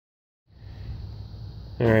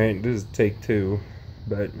Alright, this is take two,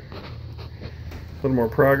 but a little more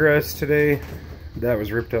progress today. That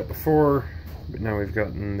was ripped up before, but now we've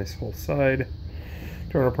gotten this whole side.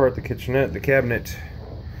 Torn apart the kitchenette, the cabinet,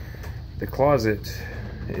 the closet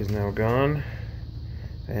is now gone,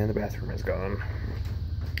 and the bathroom is gone.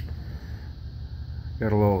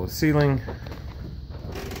 Got a little of the ceiling.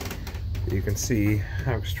 You can see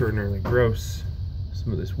how extraordinarily gross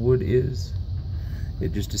some of this wood is.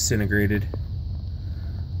 It just disintegrated.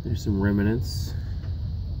 There's some remnants.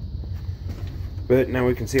 But now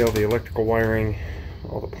we can see all the electrical wiring,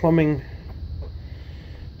 all the plumbing.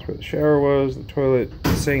 That's where the shower was, the toilet,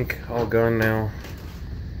 the sink, all gone now.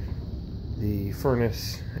 The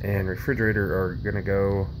furnace and refrigerator are gonna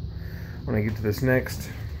go when I get to this next,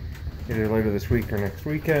 either later this week or next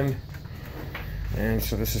weekend. And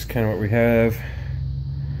so this is kind of what we have.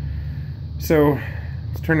 So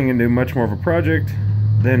it's turning into much more of a project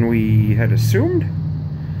than we had assumed,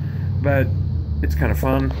 but it's kind of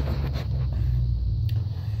fun.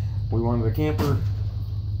 We wanted a camper,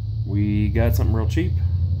 we got something real cheap,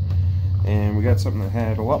 and we got something that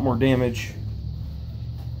had a lot more damage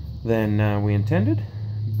than we intended,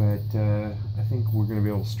 but I think we're going to be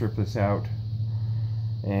able to strip this out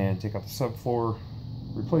and take out the subfloor,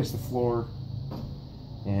 replace the floor,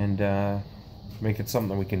 and make it something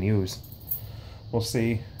that we can use. We'll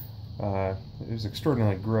see. It was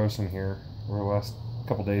extraordinarily gross in here over the last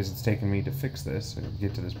couple days it's taken me to fix this and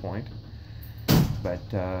get to this point. But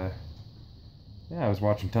yeah, I was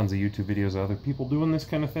watching tons of YouTube videos of other people doing this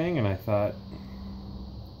kind of thing, and I thought,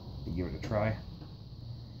 give it a try.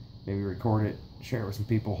 Maybe record it, share it with some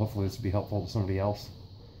people. Hopefully this will be helpful to somebody else.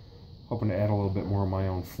 Hoping to add a little bit more of my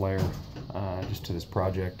own flair just to this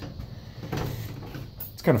project.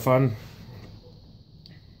 It's kind of fun.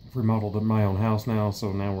 I've remodeled my own house now,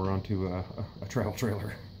 so now we're on to a travel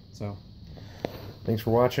trailer. So thanks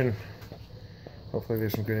for watching. Hopefully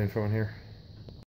there's some good info in here.